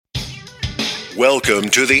Welcome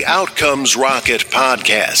to the Outcomes Rocket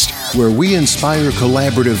podcast, where we inspire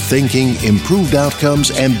collaborative thinking, improved outcomes,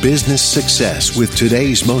 and business success with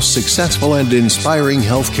today's most successful and inspiring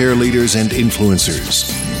healthcare leaders and influencers.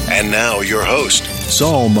 And now your host,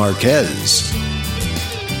 Saul Marquez.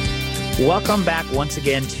 Welcome back once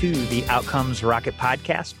again to the Outcomes Rocket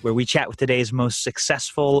podcast, where we chat with today's most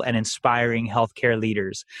successful and inspiring healthcare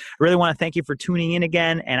leaders. I really want to thank you for tuning in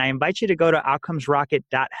again, and I invite you to go to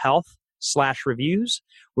outcomesrocket.health/reviews,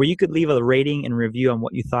 where you could leave a rating and review on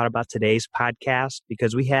what you thought about today's podcast,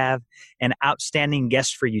 because we have an outstanding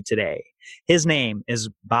guest for you today. His name is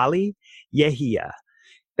Bali Yehia.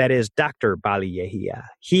 That is Dr. Bali Yehia.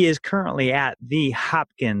 He is currently at the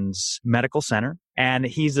Hopkins Medical Center, and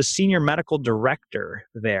he's the senior medical director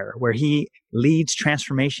there, where he leads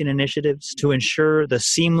transformation initiatives to ensure the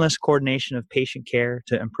seamless coordination of patient care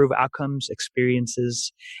to improve outcomes,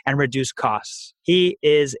 experiences, and reduce costs. He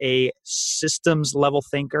is a systems level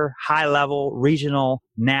thinker, high level, regional,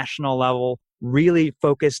 national level, really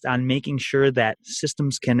focused on making sure that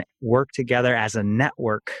systems can work together as a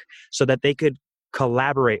network so that they could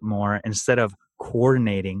collaborate more instead of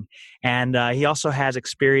coordinating. And he also has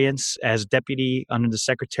experience as deputy under the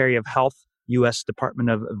Secretary of Health, U.S. Department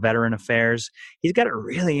of Veteran Affairs. He's got a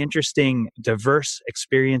really interesting, diverse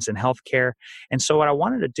experience in healthcare. And so what I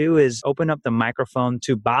wanted to do is open up the microphone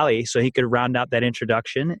to Bali so he could round out that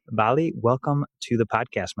introduction. Bali, welcome to the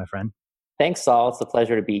podcast, my friend. Thanks, Saul. It's a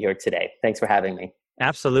pleasure to be here today. Thanks for having me.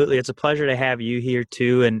 Absolutely. It's a pleasure to have you here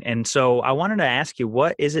too. And so I wanted to ask you,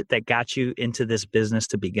 what is it that got you into this business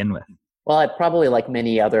to begin with? Well, I probably, like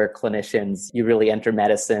many other clinicians, you really enter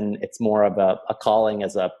medicine. It's more of a calling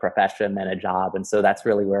as a profession than a job. And so that's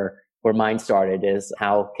really where mine started, is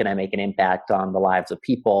how can I make an impact on the lives of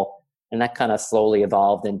people? And that kind of slowly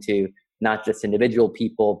evolved into not just individual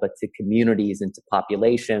people, but to communities and to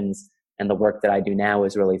populations. And the work that I do now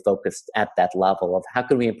is really focused at that level of how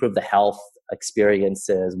can we improve the health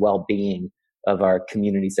experiences, well-being of our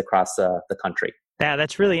communities across the country. Yeah,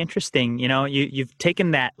 that's really interesting. You know, you've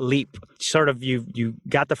taken that leap, sort of you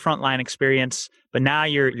got the frontline experience, but now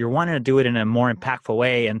you're wanting to do it in a more impactful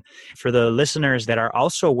way. And for the listeners that are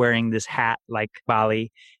also wearing this hat like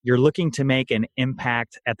Bali, you're looking to make an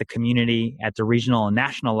impact at the community, at the regional and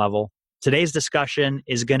national level. Today's discussion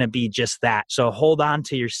is going to be just that. So hold on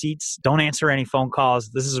to your seats. Don't answer any phone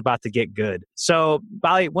calls. This is about to get good. So,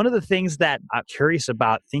 Bali, one of the things that I'm curious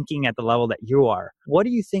about, thinking at the level that you are, what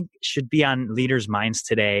do you think should be on leaders' minds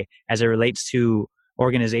today as it relates to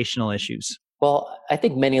organizational issues? Well, I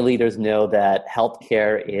think many leaders know that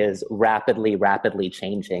healthcare is rapidly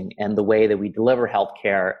changing, and the way that we deliver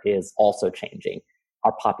healthcare is also changing.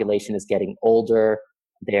 Our population is getting older.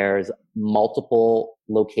 There's multiple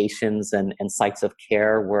locations and sites of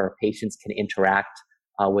care where patients can interact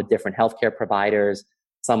with different healthcare providers,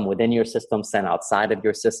 some within your system, some outside of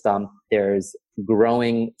your system. There's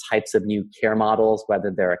growing types of new care models,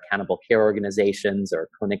 whether they're accountable care organizations or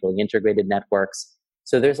clinically integrated networks.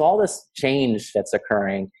 So there's all this change that's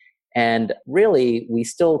occurring. And really, we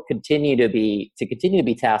still continue to be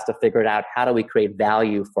tasked to figure out how do we create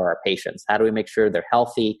value for our patients? How do we make sure they're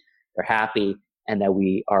healthy, they're happy, and that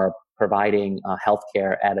we are providing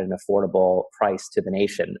healthcare at an affordable price to the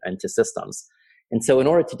nation and to systems. And so in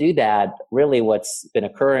order to do that, really what's been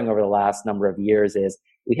occurring over the last number of years is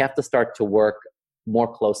we have to start to work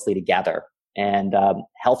more closely together. And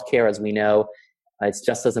healthcare, as we know, it's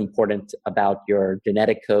just as important about your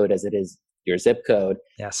genetic code as it is your zip code.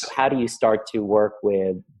 Yes. So how do you start to work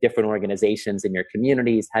with different organizations in your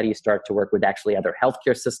communities? How do you start to work with actually other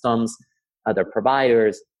healthcare systems, other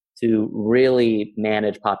providers, to really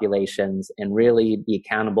manage populations and really be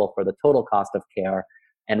accountable for the total cost of care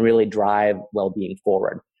and really drive well-being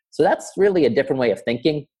forward? So that's really a different way of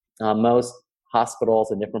thinking. Most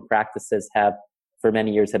hospitals and different practices for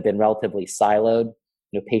many years, have been relatively siloed.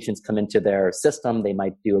 Patients come into their system, they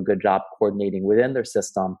might do a good job coordinating within their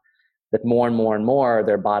system, but more and more,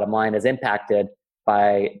 their bottom line is impacted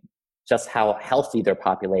by just how healthy their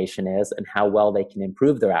population is and how well they can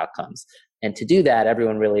improve their outcomes. And to do that,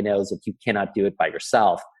 everyone really knows that you cannot do it by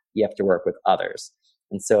yourself. You have to work with others.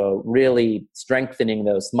 And so really strengthening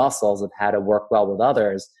those muscles of how to work well with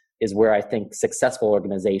others is where I think successful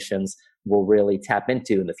organizations will really tap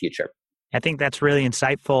into in the future. I think that's really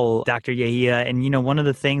insightful, Dr. Yehia. And, one of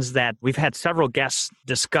the things that we've had several guests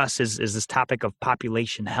discuss is this topic of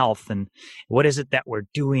population health. And what is it that we're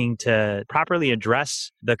doing to properly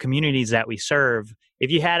address the communities that we serve? If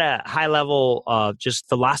you had a high level of just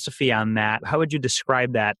philosophy on that, how would you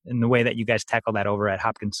describe that in the way that you guys tackle that over at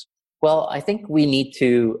Hopkins? Well, I think we need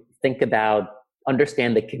to think about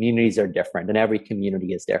understand that communities are different and every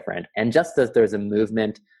community is different. And just as there's a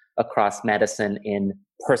movement across medicine in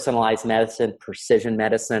personalized medicine, precision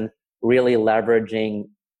medicine, really leveraging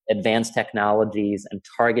advanced technologies and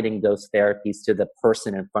targeting those therapies to the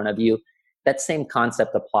person in front of you, that same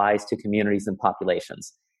concept applies to communities and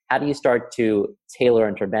populations. How do you start to tailor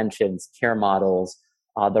interventions, care models,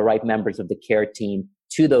 the right members of the care team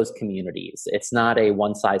to those communities? It's not a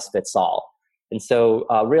one-size-fits-all. And so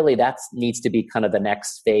really that needs to be kind of the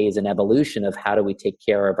next phase and evolution of how do we take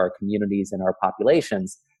care of our communities and our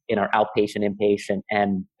populations in our outpatient, inpatient,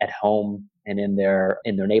 and at home and in their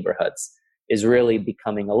neighborhoods, is really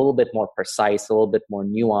becoming a little bit more precise, a little bit more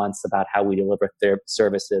nuanced about how we deliver their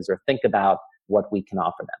services or think about what we can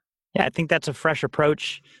offer them. Yeah, I think that's a fresh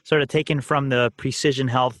approach, sort of taken from the precision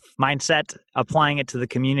health mindset, applying it to the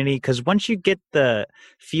community. Because once you get the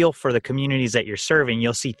feel for the communities that you're serving,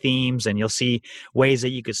 you'll see themes and you'll see ways that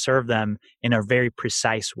you could serve them in a very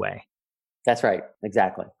precise way. That's right.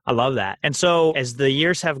 Exactly. I love that. And so as the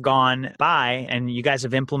years have gone by and you guys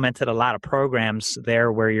have implemented a lot of programs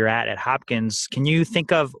there where you're at Hopkins, can you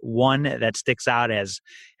think of one that sticks out as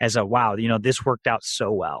a, wow, this worked out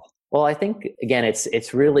so well? Well, I think, again,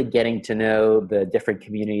 it's really getting to know the different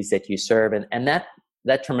communities that you serve. And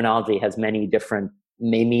that terminology may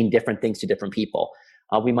mean different things to different people.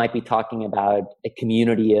 We might be talking about a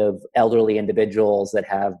community of elderly individuals that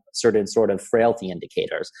have certain sort of frailty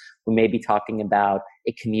indicators. We may be talking about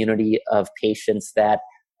a community of patients that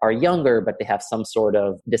are younger, but they have some sort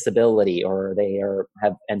of disability, or they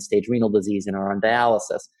have end-stage renal disease and are on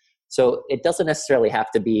dialysis. So it doesn't necessarily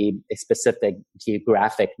have to be a specific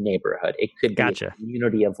geographic neighborhood. It could be a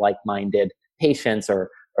community of like-minded patients or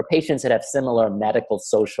patients that have similar medical,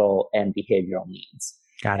 social, and behavioral needs.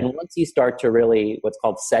 And once you start to really what's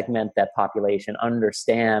called segment that population,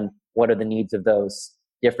 understand what are the needs of those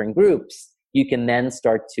different groups, you can then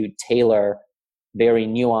start to tailor very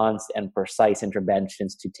nuanced and precise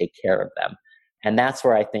interventions to take care of them. And that's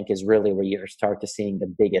where I think is really where you start to seeing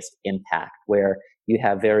the biggest impact, where you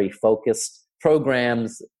have very focused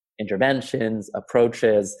programs, interventions,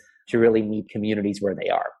 approaches to really meet communities where they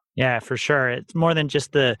are. Yeah, for sure. It's more than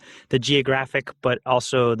just the geographic, but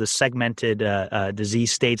also the segmented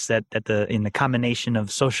disease states that in the combination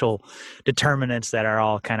of social determinants that are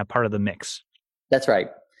all kind of part of the mix. That's right.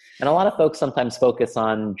 And a lot of folks sometimes focus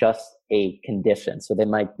on just a condition. So they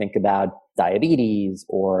might think about diabetes,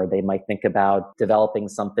 or they might think about developing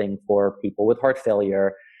something for people with heart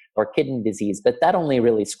failure or kidney disease, but that only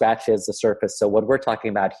really scratches the surface. So what we're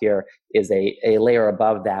talking about here is a layer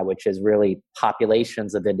above that, which is really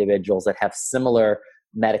populations of individuals that have similar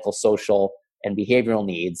medical, social, and behavioral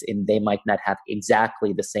needs, and they might not have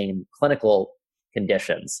exactly the same clinical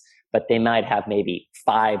conditions, but they might have maybe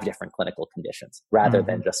 5 different clinical conditions rather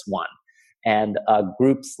than just one. And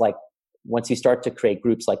groups like, once you start to create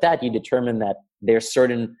groups like that, you determine that there's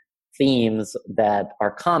certain themes that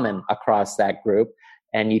are common across that group,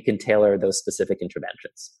 and you can tailor those specific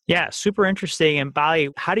interventions. Yeah, super interesting. And Bali,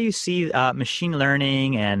 how do you see machine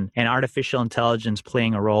learning and artificial intelligence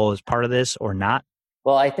playing a role as part of this or not?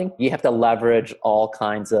 Well, I think you have to leverage all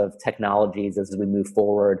kinds of technologies as we move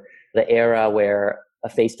forward. The era where a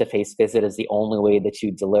face-to-face visit is the only way that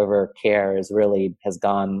you deliver care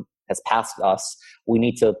has passed us. We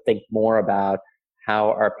need to think more about how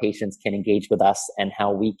our patients can engage with us and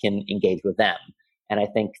how we can engage with them. And I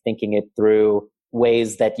think thinking it through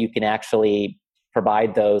ways that you can actually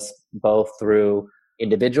provide those both through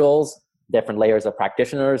individuals, different layers of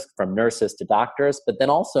practitioners, from nurses to doctors, but then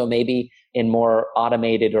also maybe in more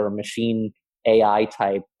automated or machine AI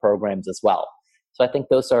type programs as well. So I think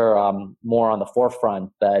those are more on the forefront,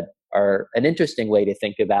 but are an interesting way to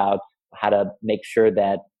think about how to make sure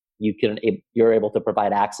that you're able to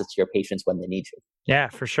provide access to your patients when they need you. Yeah,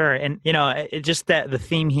 for sure. And, just that the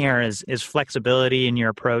theme here is flexibility in your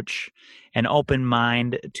approach, an open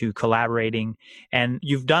mind to collaborating. And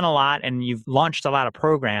you've done a lot and you've launched a lot of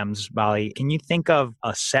programs, Bali. Can you think of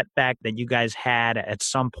a setback that you guys had at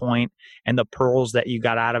some point and the pearls that you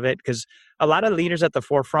got out of it? Because a lot of leaders at the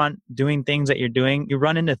forefront doing things that you're doing, you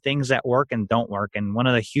run into things that work and don't work. And one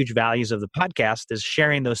of the huge values of the podcast is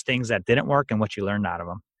sharing those things that didn't work and what you learned out of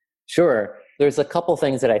them. Sure. There's a couple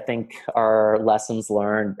things that I think are lessons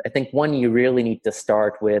learned. I think one, you really need to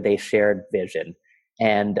start with a shared vision.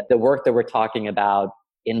 And the work that we're talking about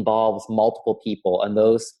involves multiple people, and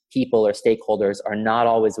those people or stakeholders are not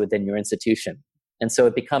always within your institution. And so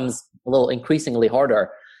it becomes a little increasingly harder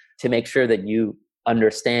to make sure that you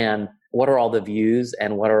understand what are all the views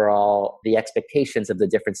and what are all the expectations of the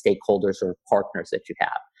different stakeholders or partners that you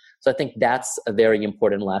have. So I think that's a very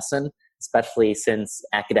important lesson. especially since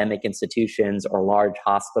academic institutions or large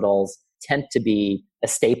hospitals tend to be a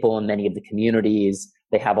staple in many of the communities.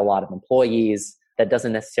 They have a lot of employees. That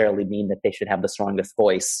doesn't necessarily mean that they should have the strongest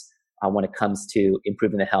voice when it comes to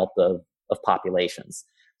improving the health of populations.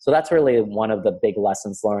 So that's really one of the big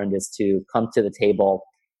lessons learned, is to come to the table,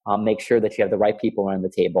 make sure that you have the right people around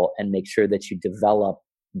the table, and make sure that you develop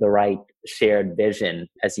the right shared vision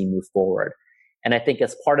as you move forward. And I think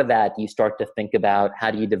as part of that, you start to think about, how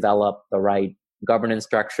do you develop the right governance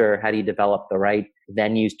structure? How do you develop the right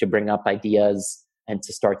venues to bring up ideas and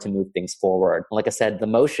to start to move things forward? Like I said, the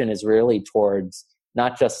motion is really towards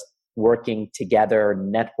not just working together,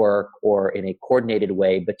 network, or in a coordinated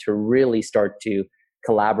way, but to really start to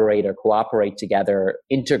collaborate or cooperate together,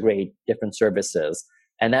 integrate different services.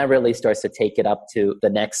 And that really starts to take it up to the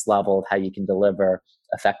next level of how you can deliver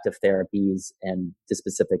effective therapies and to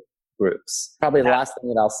specific groups. Probably the last thing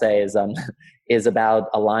that I'll say is about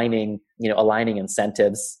aligning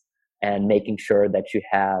incentives and making sure that you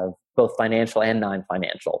have both financial and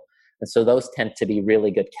non-financial. And so those tend to be really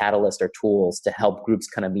good catalysts or tools to help groups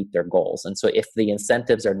kind of meet their goals. And so if the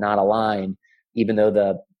incentives are not aligned, even though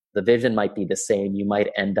the vision might be the same, you might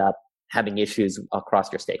end up having issues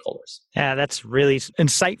across your stakeholders. Yeah, that's really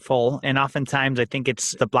insightful. And oftentimes I think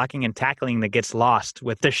it's the blocking and tackling that gets lost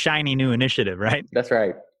with the shiny new initiative, right? That's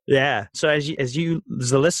right. Yeah. So as the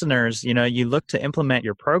listeners, you look to implement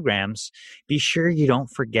your programs, be sure you don't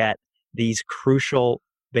forget these crucial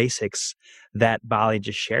basics that Bali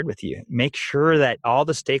just shared with you. Make sure that all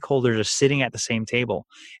the stakeholders are sitting at the same table.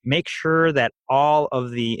 Make sure that all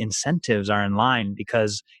of the incentives are in line,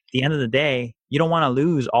 because at the end of the day, you don't want to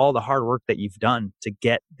lose all the hard work that you've done to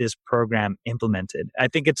get this program implemented. I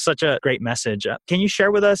think it's such a great message. Can you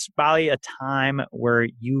share with us, Bali, a time where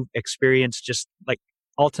you experienced just like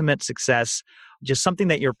ultimate success, just something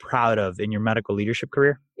that you're proud of in your medical leadership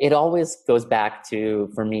career? It always goes back to,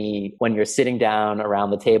 for me, when you're sitting down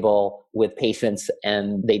around the table with patients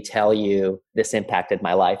and they tell you, this impacted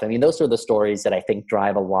my life. I mean, those are the stories that I think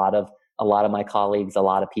drive a lot of my colleagues, a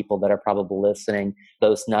lot of people that are probably listening,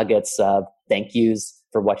 those nuggets of thank yous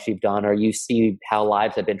for what you've done, or you see how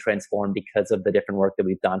lives have been transformed because of the different work that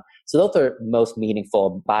we've done. So those are most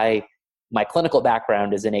meaningful. My clinical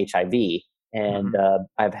background is in HIV. And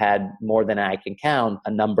I've had, more than I can count,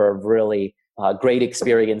 a number of really great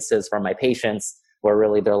experiences from my patients where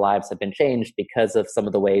really their lives have been changed because of some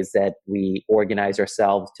of the ways that we organize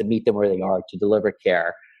ourselves to meet them where they are, to deliver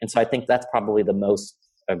care. And so I think that's probably the most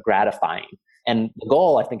gratifying. And the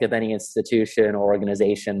goal, I think, of any institution or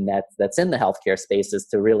organization that's in the healthcare space is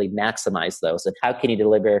to really maximize those. And how can you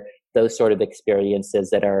deliver those sort of experiences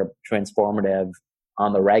that are transformative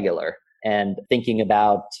on the regular? And thinking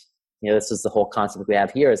about, this is the whole concept we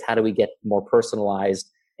have here, is how do we get more personalized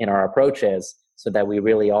in our approaches so that we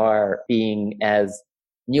really are being as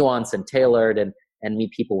nuanced and tailored and meet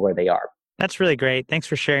people where they are. That's really great. Thanks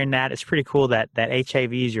for sharing that. It's pretty cool that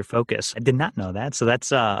HIV is your focus. I did not know that. So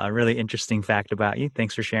that's a really interesting fact about you.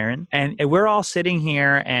 Thanks for sharing. And we're all sitting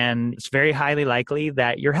here, and it's very highly likely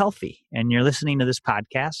that you're healthy and you're listening to this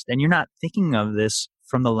podcast and you're not thinking of this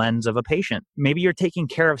from the lens of a patient. Maybe you're taking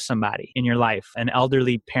care of somebody in your life, an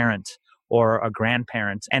elderly parent or a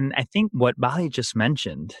grandparent. And I think what Bali just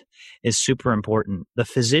mentioned is super important. The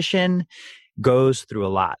physician goes through a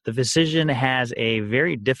lot. The physician has a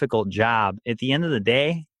very difficult job. At the end of the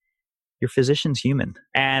day, your physician's human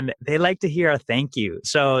and they like to hear a thank you.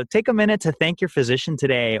 So take a minute to thank your physician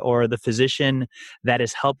today, or the physician that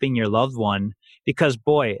is helping your loved one, because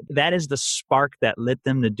boy, that is the spark that lit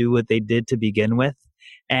them to do what they did to begin with.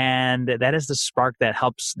 And that is the spark that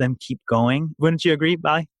helps them keep going. Wouldn't you agree,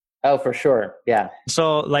 Bali? Oh, for sure. Yeah.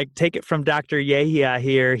 So take it from Dr. Yehia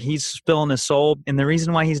here. He's spilling his soul. And the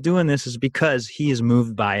reason why he's doing this is because he is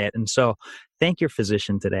moved by it. And so thank your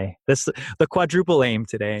physician today. That's the quadruple aim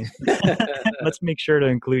today. Let's make sure to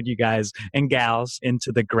include you guys and gals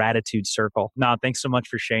into the gratitude circle. No, thanks so much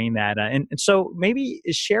for sharing that. And so maybe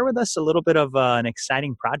share with us a little bit of an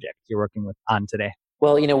exciting project you're working on today.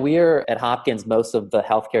 Well, we're at Hopkins, most of the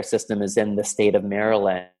healthcare system is in the state of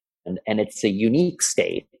Maryland. And it's a unique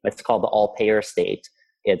state. It's called the all-payer state.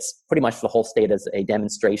 It's pretty much the whole state is a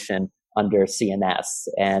demonstration under CMS.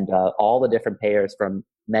 And all the different payers from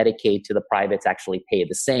Medicaid to the privates actually pay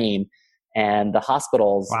the same. And the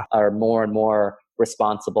hospitals are more and more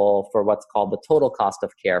responsible for what's called the total cost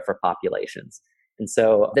of care for populations. And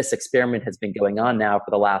so this experiment has been going on now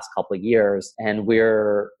for the last couple of years, and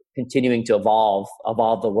we're continuing to evolve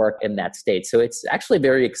the work in that state. So it's actually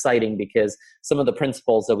very exciting because some of the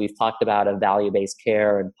principles that we've talked about of value-based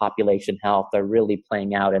care and population health are really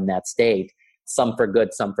playing out in that state. Some for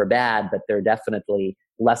good, some for bad, but they're definitely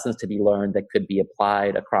lessons to be learned that could be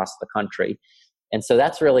applied across the country. And so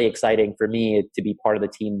that's really exciting for me to be part of the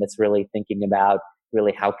team that's really thinking about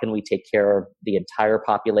really how can we take care of the entire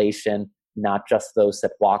population, not just those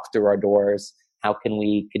that walk through our doors. How can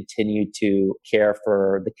we continue to care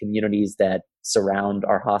for the communities that surround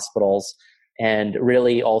our hospitals? And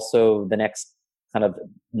really also the next kind of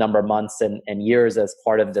number of months and years as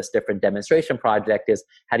part of this different demonstration project is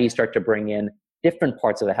how do you start to bring in different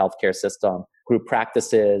parts of the healthcare system, group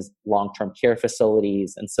practices, long-term care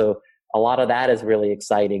facilities. And so a lot of that is really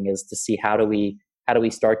exciting, is to see how do we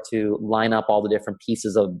start to line up all the different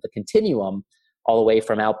pieces of the continuum, all the way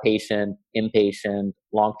from outpatient, inpatient,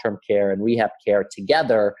 long-term care, and rehab care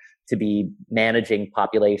together to be managing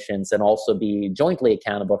populations and also be jointly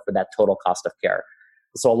accountable for that total cost of care.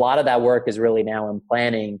 So a lot of that work is really now in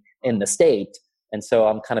planning in the state. And so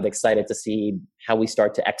I'm kind of excited to see how we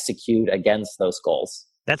start to execute against those goals.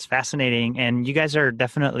 That's fascinating. And you guys are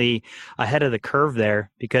definitely ahead of the curve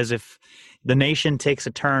there, because if the nation takes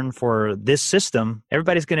a turn for this system,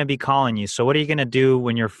 everybody's going to be calling you. So what are you going to do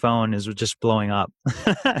when your phone is just blowing up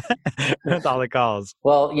with all the calls?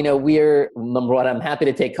 Well, number one, I'm happy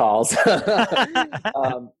to take calls.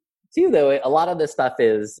 Two, though, a lot of this stuff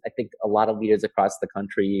is, I think a lot of leaders across the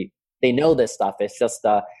country, they know this stuff. It's just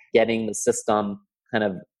getting the system kind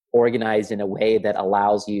of organized in a way that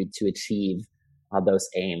allows you to achieve those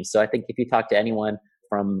aims. So I think if you talk to anyone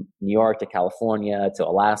from New York to California to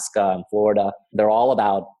Alaska and Florida, they're all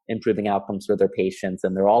about improving outcomes for their patients,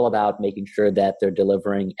 and they're all about making sure that they're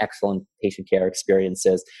delivering excellent patient care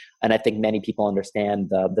experiences. And I think many people understand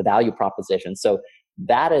the value proposition. So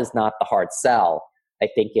that is not the hard sell. I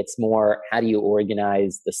think it's more, how do you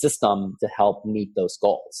organize the system to help meet those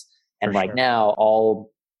goals? And right now, all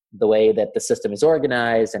the way that the system is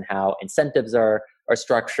organized and how incentives are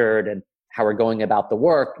structured and how we're going about the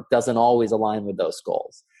work doesn't always align with those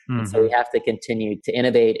goals. Mm-hmm. And so we have to continue to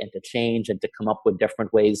innovate and to change and to come up with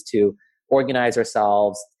different ways to organize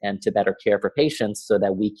ourselves and to better care for patients so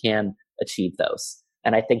that we can achieve those.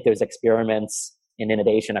 And I think there's experiments in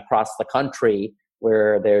innovation across the country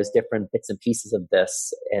where there's different bits and pieces of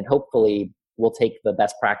this. And hopefully we'll take the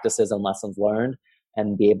best practices and lessons learned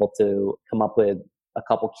and be able to come up with a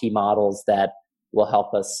couple key models that will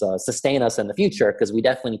help us sustain us in the future, because we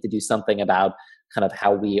definitely need to do something about kind of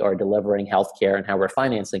how we are delivering healthcare and how we're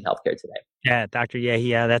financing healthcare today. Yeah, Dr.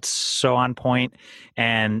 Yehia, that's so on point.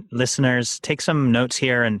 And listeners, take some notes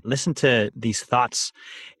here and listen to these thoughts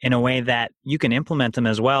in a way that you can implement them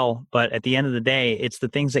as well. But at the end of the day, it's the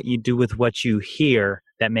things that you do with what you hear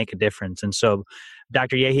that make a difference. And so,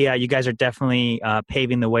 Dr. Yehia, you guys are definitely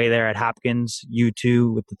paving the way there at Hopkins, you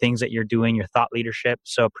too, with the things that you're doing, your thought leadership.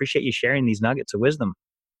 So appreciate you sharing these nuggets of wisdom.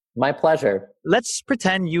 My pleasure. Let's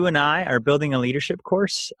pretend you and I are building a leadership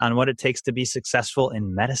course on what it takes to be successful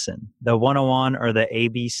in medicine, the 101 or the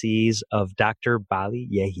ABCs of Dr. Bali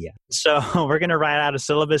Yehia. So we're going to write out a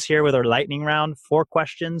syllabus here with our lightning round, 4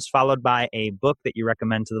 questions, followed by a book that you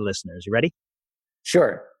recommend to the listeners. You ready?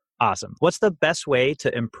 Sure. Awesome. What's the best way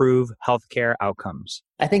to improve healthcare outcomes?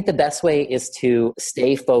 I think the best way is to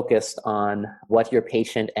stay focused on what your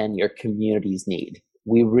patient and your communities need.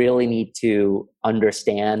 We really need to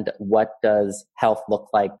understand what does health look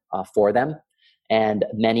like for them. And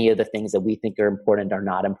many of the things that we think are important are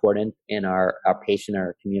not important in our patient or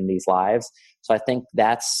our community's lives. So I think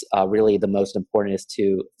that's really the most important, is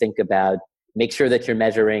to think about, make sure that you're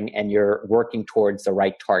measuring and you're working towards the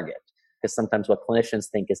right target. Because sometimes what clinicians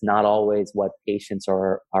think is not always what patients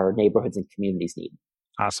or our neighborhoods and communities need.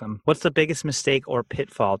 Awesome. What's the biggest mistake or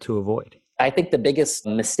pitfall to avoid? I think the biggest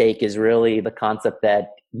mistake is really the concept that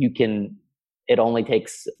it only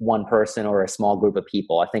takes one person or a small group of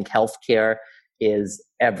people. I think healthcare is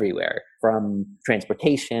everywhere, from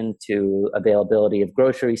transportation to availability of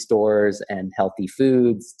grocery stores and healthy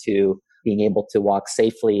foods to being able to walk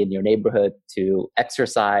safely in your neighborhood to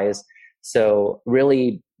exercise. So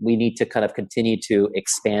really, we need to kind of continue to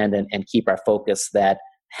expand and keep our focus that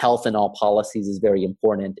health in all policies is very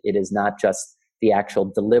important. It is not just the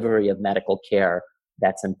actual delivery of medical care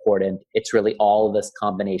that's important. It's really all of this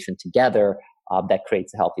combination together that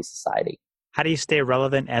creates a healthy society. How do you stay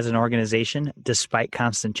relevant as an organization despite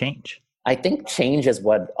constant change? I think change is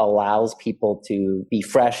what allows people to be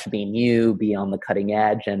fresh, be new, be on the cutting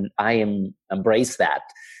edge, and I embrace that.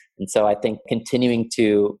 And so I think continuing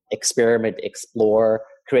to experiment, explore,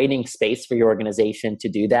 creating space for your organization to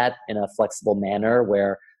do that in a flexible manner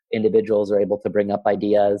where individuals are able to bring up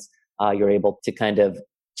ideas, you're able to kind of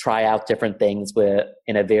try out different things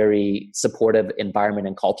in a very supportive environment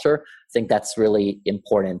and culture. I think that's really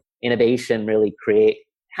important. Innovation really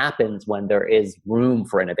happens when there is room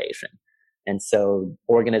for innovation. And so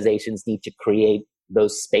organizations need to create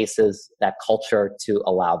those spaces, that culture to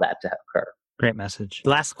allow that to occur. Great message.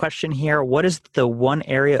 Last question here. What is the one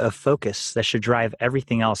area of focus that should drive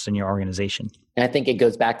everything else in your organization? And I think it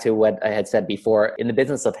goes back to what I had said before in the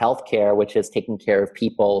business of healthcare, which is taking care of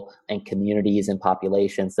people and communities and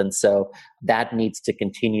populations. And so that needs to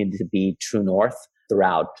continue to be true north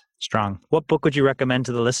throughout. Strong. What book would you recommend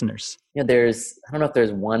to the listeners? I don't know if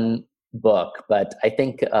there's one book, but I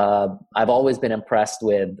think I've always been impressed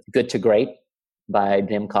with Good to Great by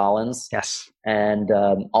Jim Collins. Yes. And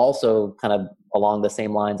also kind of along the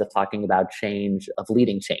same lines of talking about change, of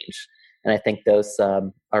leading change. And I think those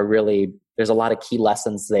are really, there's a lot of key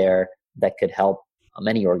lessons there that could help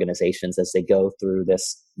many organizations as they go through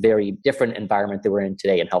this very different environment that we're in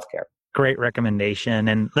today in healthcare. Great recommendation.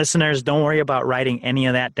 And listeners, don't worry about writing any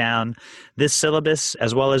of that down. This syllabus,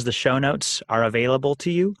 as well as the show notes, are available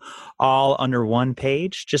to you all under one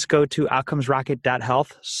page. Just go to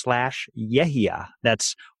outcomesrocket.health/Yehia.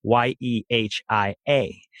 That's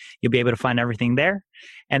YEHIA. You'll be able to find everything there.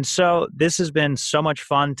 And so this has been so much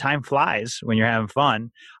fun. Time flies when you're having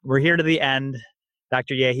fun. We're here to the end.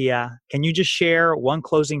 Dr. Yehia, can you just share one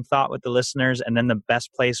closing thought with the listeners and then the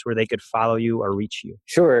best place where they could follow you or reach you?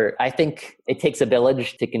 Sure. I think it takes a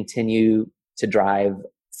village to continue to drive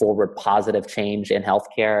forward positive change in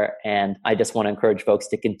healthcare. And I just want to encourage folks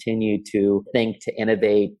to continue to think, to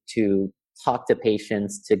innovate, to talk to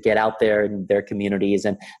patients, to get out there in their communities.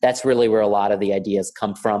 And that's really where a lot of the ideas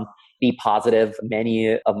come from. Be positive.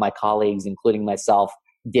 Many of my colleagues, including myself,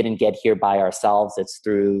 didn't get here by ourselves. It's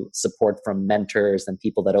through support from mentors and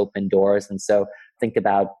people that open doors. And so think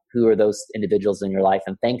about who are those individuals in your life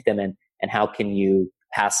and thank them, and how can you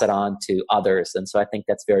pass it on to others. And so I think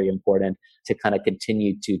that's very important to kind of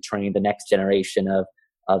continue to train the next generation of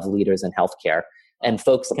leaders in healthcare. And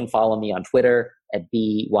folks can follow me on Twitter at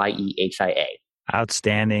BYEHIA.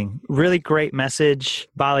 Outstanding. Really great message.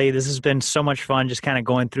 Bali, this has been so much fun just kind of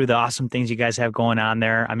going through the awesome things you guys have going on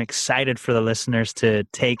there. I'm excited for the listeners to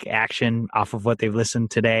take action off of what they've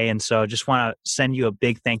listened today. And so just want to send you a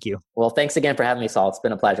big thank you. Well, thanks again for having me, Saul. It's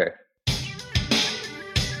been a pleasure.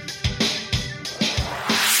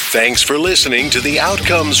 Thanks for listening to the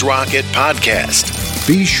Outcomes Rocket podcast.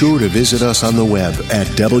 Be sure to visit us on the web at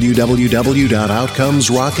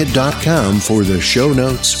www.outcomesrocket.com for the show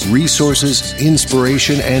notes, resources,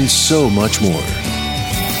 inspiration, and so much more.